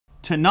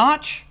to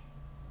notch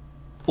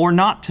or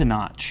not to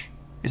notch.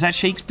 Is that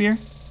Shakespeare?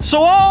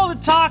 So all the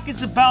talk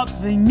is about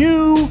the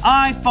new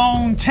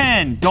iPhone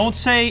 10. Don't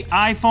say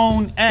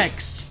iPhone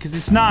X, because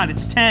it's not,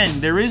 it's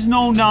 10. There is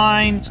no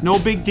 9, it's no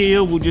big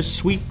deal. We'll just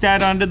sweep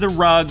that under the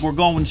rug. We're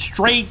going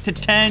straight to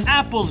 10.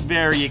 Apple's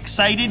very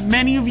excited.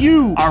 Many of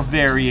you are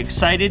very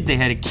excited. They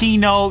had a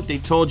keynote. They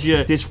told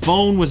you this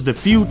phone was the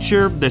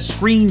future, the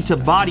screen to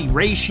body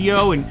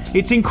ratio, and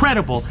it's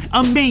incredible,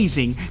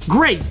 amazing,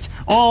 great.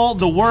 All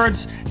the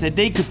words that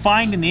they could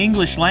find in the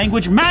English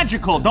language.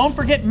 Magical, don't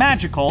forget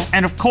magical.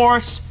 And of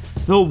course,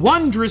 the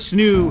wondrous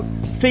new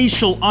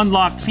facial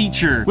unlock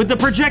feature with the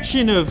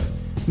projection of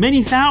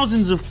many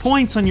thousands of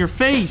points on your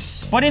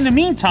face. But in the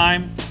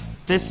meantime,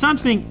 there's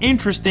something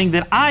interesting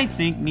that I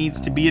think needs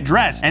to be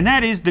addressed, and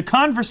that is the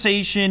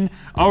conversation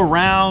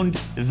around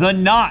the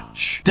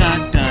notch.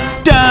 Dun,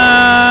 dun,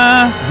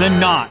 dun! The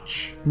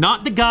notch.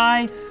 Not the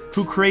guy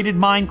who created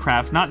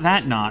Minecraft, not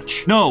that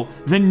notch. No,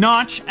 the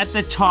notch at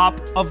the top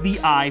of the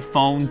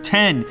iPhone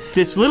 10.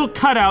 This little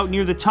cutout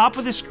near the top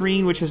of the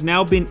screen, which has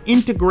now been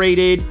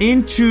integrated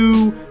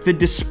into the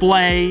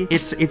display.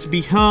 It's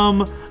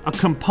become a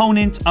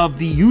component of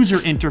the user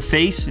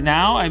interface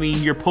now. I mean,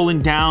 you're pulling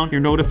down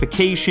your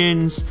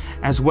notifications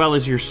as well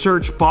as your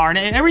search bar, and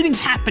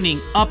everything's happening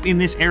up in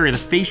this area. The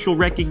facial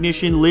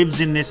recognition lives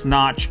in this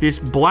notch, this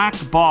black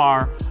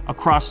bar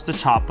across the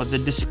top of the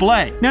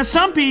display. Now,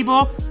 some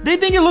people, they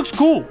think it looks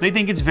cool. They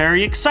think it's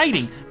very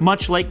exciting.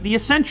 Much like the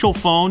Essential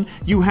phone,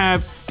 you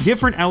have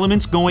different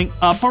elements going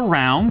up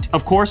around.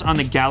 Of course, on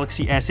the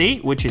Galaxy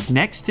S8, which is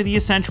next to the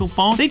Essential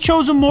phone, they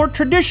chose a more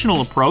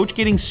traditional approach,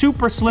 getting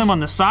super slim on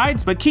the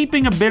sides, but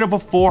keeping a bit of a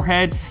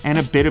forehead and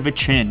a bit of a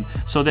chin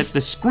so that the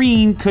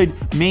screen could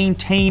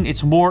maintain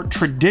its more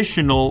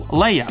traditional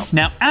layout.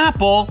 Now,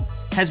 Apple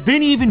has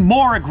been even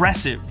more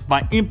aggressive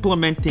by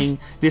implementing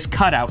this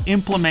cutout,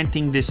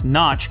 implementing this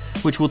notch,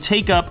 which will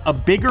take up a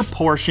bigger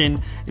portion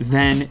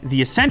than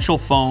the Essential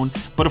phone,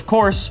 but of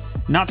course,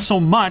 not so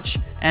much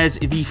as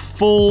the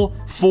full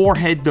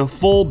forehead, the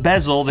full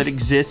bezel that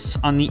exists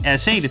on the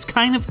S8. It's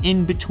kind of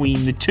in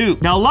between the two.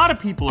 Now, a lot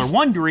of people are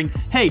wondering,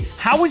 hey,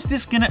 how is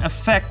this gonna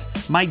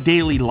affect my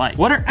daily life?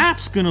 What are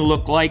apps gonna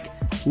look like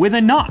with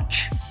a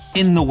notch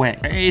in the way?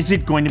 Is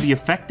it going to be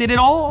affected at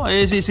all?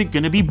 Is it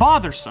gonna be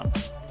bothersome?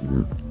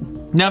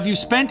 Now, if you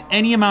spent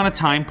any amount of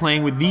time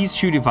playing with these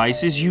two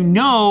devices, you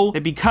know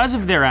that because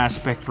of their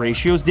aspect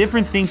ratios,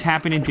 different things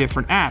happen in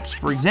different apps.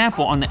 For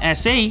example, on the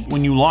S8,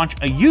 when you launch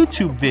a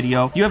YouTube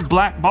video, you have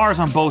black bars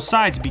on both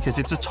sides because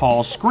it's a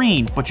tall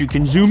screen. But you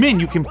can zoom in,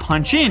 you can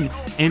punch in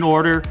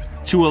order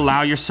to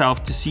allow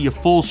yourself to see a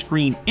full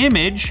screen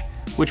image,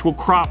 which will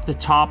crop the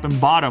top and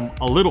bottom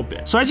a little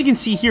bit. So as you can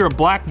see here, a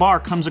black bar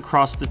comes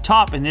across the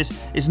top, and this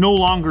is no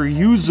longer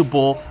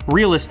usable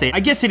real estate.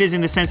 I guess it is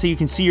in the sense that you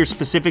can see your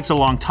specifics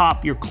along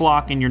top, your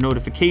clock and your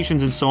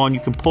notifications and so on. You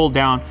can pull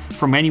down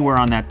from anywhere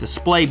on that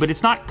display, but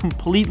it's not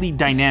completely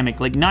dynamic.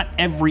 Like, not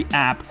every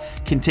app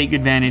can take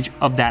advantage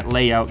of that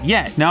layout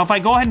yet. Now, if I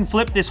go ahead and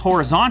flip this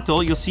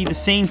horizontal, you'll see the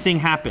same thing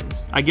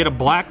happens. I get a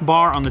black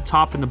bar on the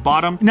top and the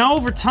bottom. Now,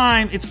 over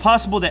time, it's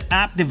possible that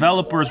app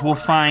developers will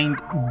find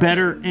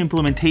better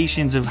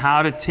implementations of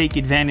how to take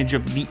advantage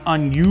of the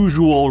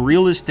unusual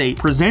real estate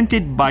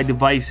presented by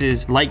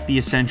devices like the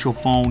Essential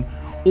phone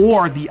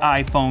or the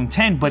iPhone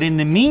 10. But in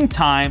the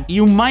meantime,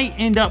 you might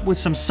end up with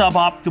some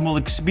suboptimal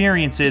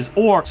experiences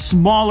or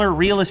smaller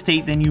real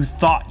estate than you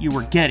thought you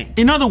were getting.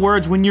 In other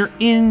words, when you're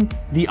in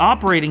the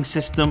operating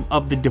system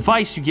of the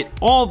device, you get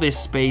all this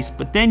space,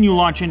 but then you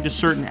launch into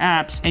certain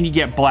apps and you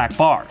get black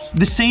bars.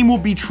 The same will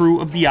be true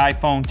of the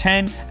iPhone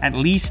 10, at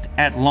least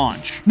at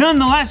launch.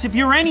 Nonetheless, if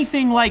you're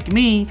anything like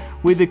me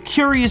with a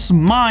curious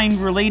mind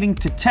relating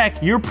to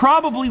tech, you're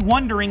probably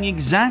wondering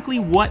exactly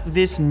what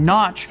this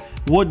notch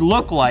would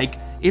look like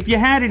if you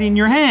had it in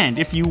your hand,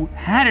 if you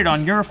had it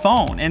on your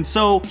phone. And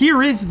so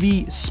here is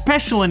the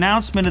special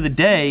announcement of the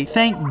day.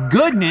 Thank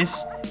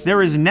goodness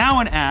there is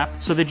now an app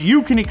so that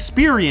you can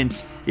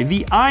experience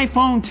the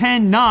iPhone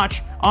 10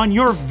 notch on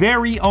your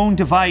very own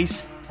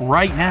device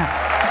right now.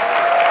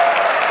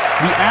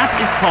 The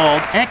app is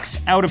called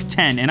X out of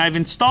 10, and I've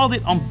installed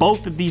it on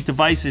both of these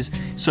devices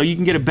so you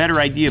can get a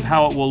better idea of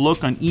how it will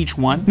look on each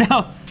one.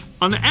 Now,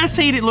 on the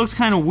S8, it looks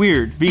kind of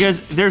weird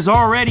because there's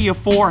already a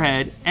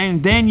forehead,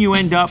 and then you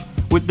end up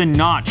with the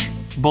notch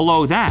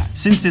below that.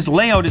 Since this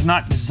layout is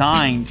not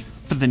designed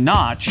for the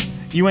notch,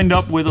 you end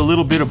up with a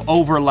little bit of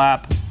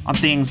overlap on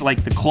things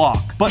like the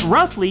clock. But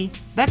roughly,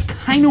 that's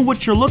kind of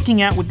what you're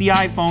looking at with the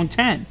iPhone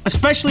 10,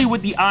 especially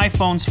with the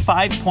iPhone's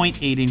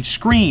 5.8-inch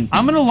screen.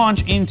 I'm gonna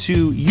launch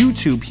into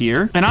YouTube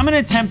here, and I'm gonna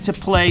attempt to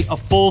play a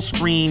full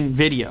screen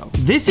video.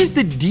 This is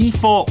the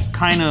default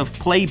kind of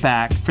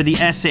playback for the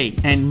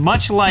S8, and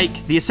much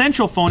like the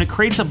Essential phone, it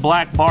creates a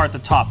black bar at the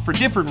top for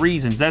different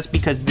reasons. That's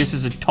because this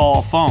is a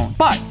tall phone.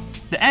 But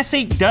the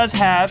S8 does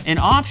have an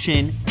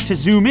option to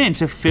zoom in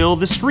to fill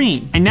the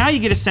screen. And now you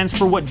get a sense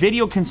for what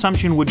video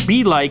consumption would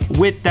be like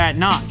with that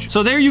notch.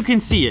 So there you can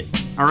see it.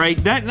 All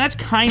right, that's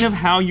kind of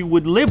how you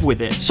would live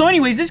with it. So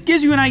anyways, this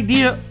gives you an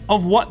idea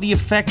of what the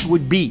effect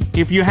would be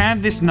if you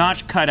had this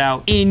notch cut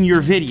out in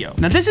your video.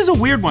 Now this is a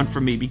weird one for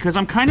me because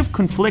I'm kind of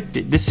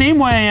conflicted. The same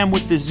way I am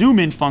with the zoom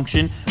in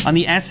function on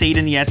the S8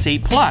 and the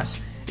S8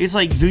 Plus. It's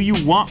like, do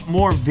you want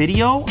more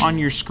video on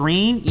your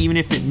screen, even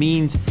if it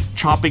means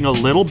chopping a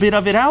little bit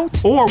of it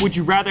out? Or would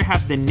you rather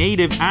have the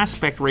native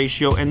aspect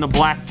ratio and the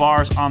black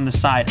bars on the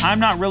side? I'm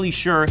not really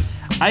sure.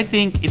 I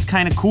think it's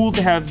kind of cool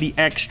to have the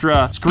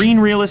extra screen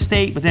real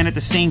estate, but then at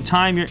the same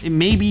time,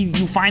 maybe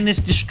you find this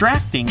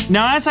distracting.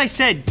 Now, as I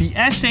said, the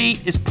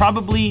S8 is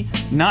probably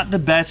not the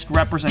best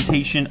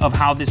representation of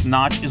how this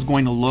notch is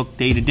going to look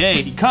day to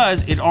day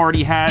because it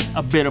already has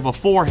a bit of a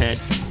forehead.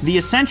 The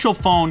Essential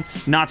phone,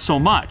 not so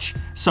much.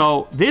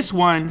 So this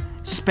one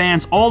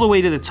spans all the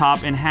way to the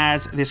top and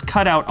has this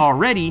cutout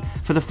already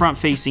for the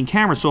front-facing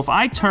camera. So if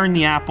I turn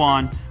the app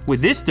on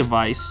with this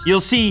device, you'll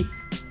see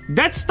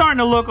that's starting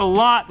to look a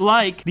lot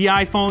like the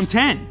iPhone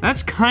 10.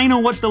 That's kind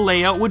of what the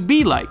layout would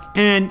be like.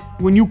 And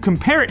when you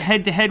compare it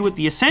head to head with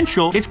the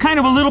Essential, it's kind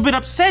of a little bit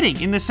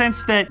upsetting in the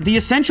sense that the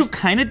Essential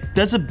kind of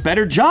does a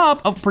better job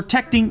of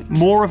protecting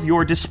more of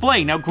your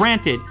display. Now,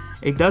 granted,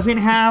 it doesn't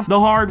have the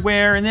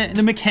hardware and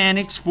the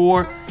mechanics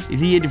for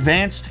the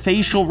advanced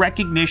facial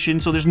recognition,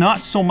 so there's not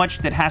so much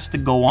that has to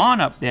go on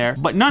up there.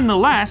 But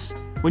nonetheless,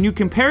 when you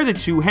compare the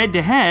two head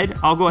to head,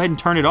 I'll go ahead and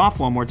turn it off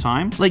one more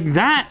time. Like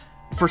that,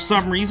 for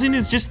some reason,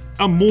 is just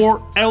a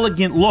more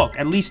elegant look,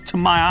 at least to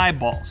my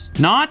eyeballs.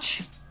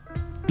 Notch?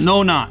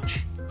 No notch.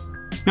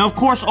 Now, of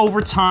course,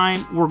 over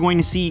time, we're going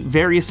to see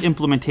various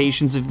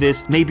implementations of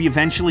this. Maybe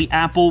eventually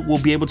Apple will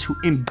be able to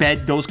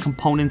embed those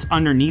components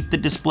underneath the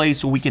display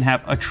so we can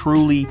have a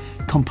truly,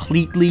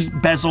 completely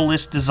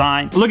bezel-less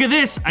design. Look at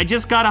this. I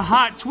just got a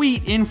hot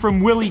tweet in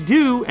from Willie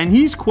Doo, and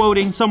he's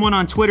quoting someone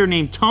on Twitter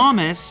named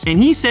Thomas, and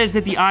he says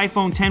that the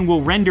iPhone 10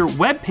 will render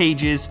web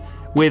pages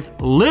with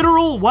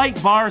literal white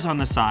bars on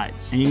the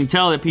sides. And you can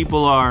tell that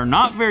people are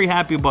not very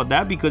happy about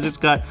that because it's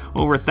got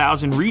over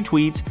 1,000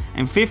 retweets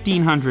and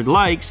 1,500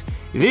 likes.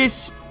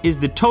 This is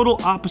the total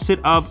opposite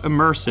of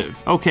immersive.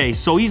 Okay,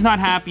 so he's not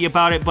happy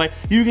about it, but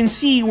you can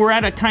see we're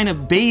at a kind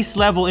of base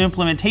level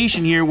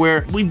implementation here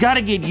where we've got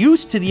to get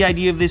used to the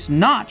idea of this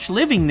notch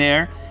living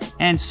there,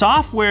 and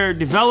software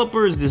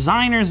developers,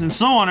 designers, and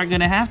so on are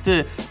gonna have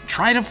to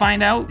try to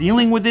find out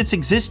dealing with its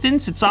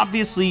existence. It's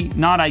obviously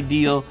not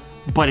ideal,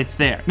 but it's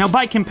there. Now,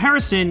 by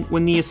comparison,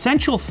 when the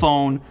Essential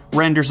phone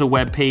renders a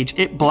web page,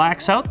 it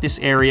blacks out this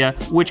area,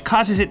 which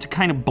causes it to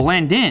kind of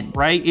blend in,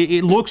 right?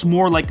 It looks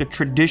more like a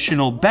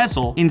traditional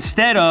bezel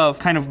instead of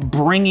kind of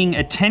bringing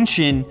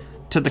attention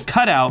to the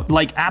cutout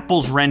like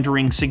Apple's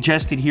rendering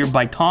suggested here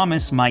by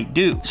Thomas might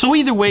do. So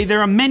either way, there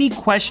are many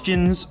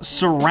questions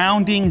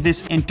surrounding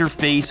this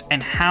interface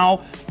and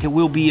how it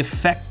will be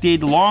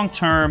affected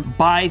long-term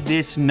by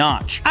this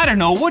notch. I don't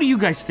know, what do you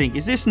guys think?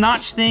 Is this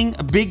notch thing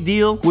a big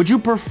deal? Would you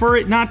prefer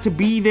it not to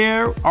be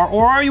there,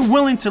 or are you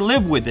willing to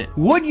live with it?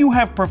 Would you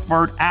have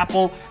preferred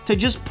Apple to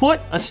just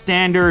put a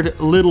standard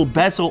little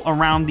bezel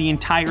around the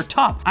entire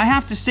top? I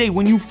have to say,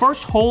 when you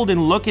first hold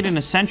and look at an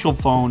Essential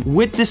phone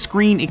with the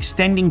screen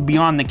extending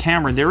beyond the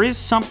camera, there is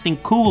something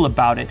cool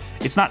about it.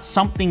 It's not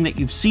something that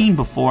you've seen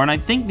before, and I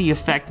think the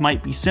effect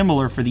might be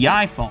similar for the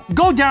iPhone.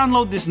 Go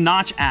download this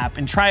Notch app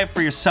and try it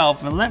for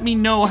yourself and let me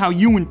know how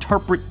you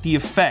interpret the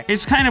effect.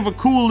 It's kind of a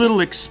cool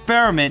little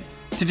experiment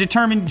to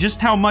determine just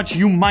how much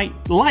you might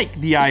like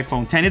the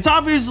iPhone 10. It's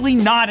obviously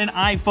not an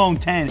iPhone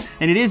 10,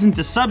 and it isn't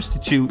a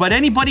substitute, but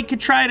anybody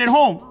could try it at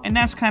home, and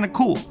that's kind of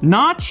cool.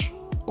 Notch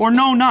or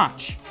no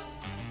notch?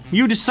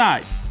 You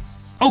decide.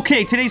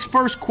 Okay, today's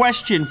first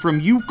question from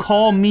You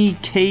Call Me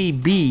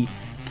KB.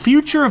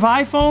 Future of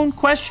iPhone,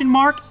 question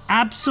mark?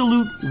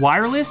 Absolute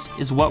wireless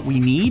is what we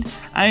need.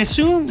 I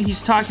assume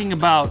he's talking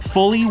about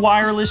fully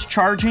wireless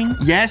charging.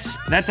 Yes,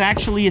 that's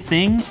actually a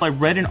thing. I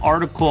read an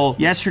article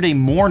yesterday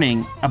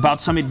morning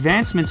about some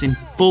advancements in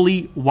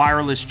fully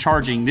wireless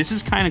charging. This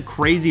is kind of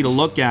crazy to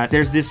look at.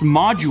 There's this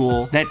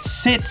module that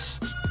sits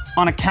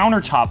on a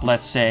countertop,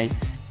 let's say,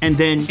 and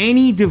then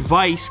any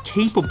device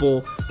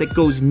capable that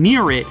goes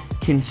near it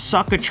can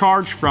suck a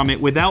charge from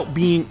it without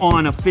being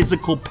on a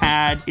physical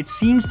pad. It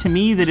seems to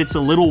me that it's a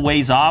little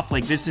ways off,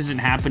 like this isn't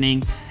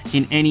happening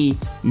in any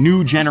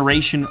new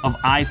generation of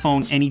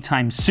iPhone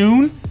anytime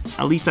soon.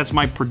 At least that's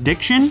my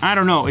prediction. I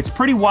don't know, it's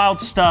pretty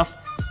wild stuff,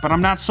 but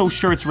I'm not so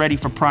sure it's ready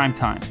for prime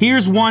time.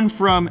 Here's one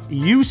from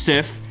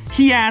Yusuf.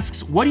 He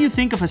asks, what do you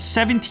think of a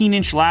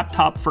 17-inch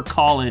laptop for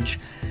college?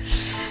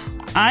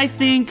 I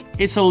think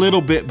it's a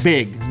little bit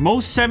big.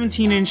 Most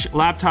 17-inch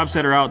laptops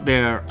that are out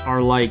there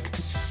are like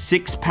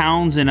 6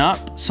 pounds and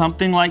up,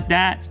 something like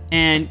that.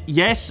 And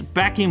yes,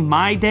 back in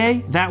my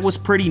day, that was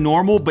pretty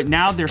normal, but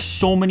now there's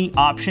so many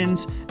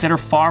options that are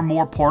far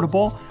more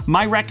portable.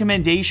 My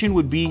recommendation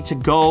would be to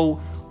go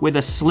with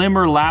a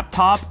slimmer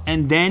laptop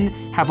and then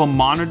have a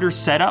monitor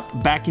set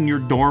up back in your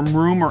dorm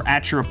room or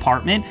at your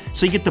apartment,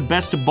 so you get the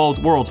best of both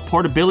worlds.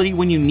 Portability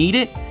when you need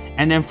it,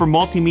 And then for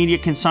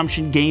multimedia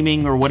consumption,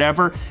 gaming, or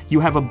whatever, you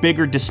have a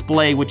bigger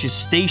display, which is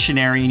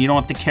stationary, and you don't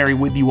have to carry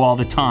with you all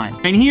the time.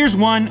 And here's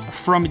one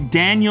from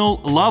Daniel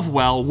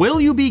Lovewell.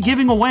 Will you be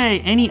giving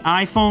away any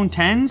iPhone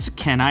 10s?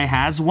 Can I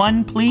has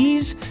one,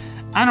 please?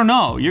 I don't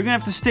know. You're gonna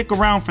have to stick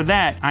around for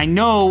that. I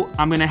know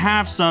I'm gonna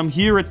have some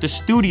here at the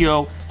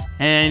studio,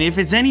 and if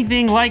it's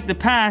anything like the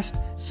past,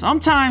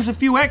 sometimes a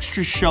few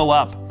extras show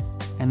up,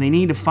 and they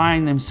need to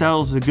find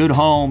themselves a good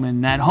home,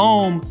 and that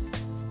home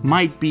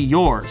might be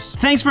yours.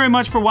 Thanks very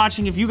much for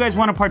watching. If you guys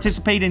want to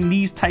participate in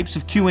these types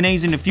of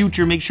Q&As in the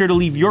future, make sure to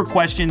leave your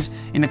questions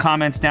in the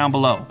comments down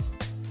below.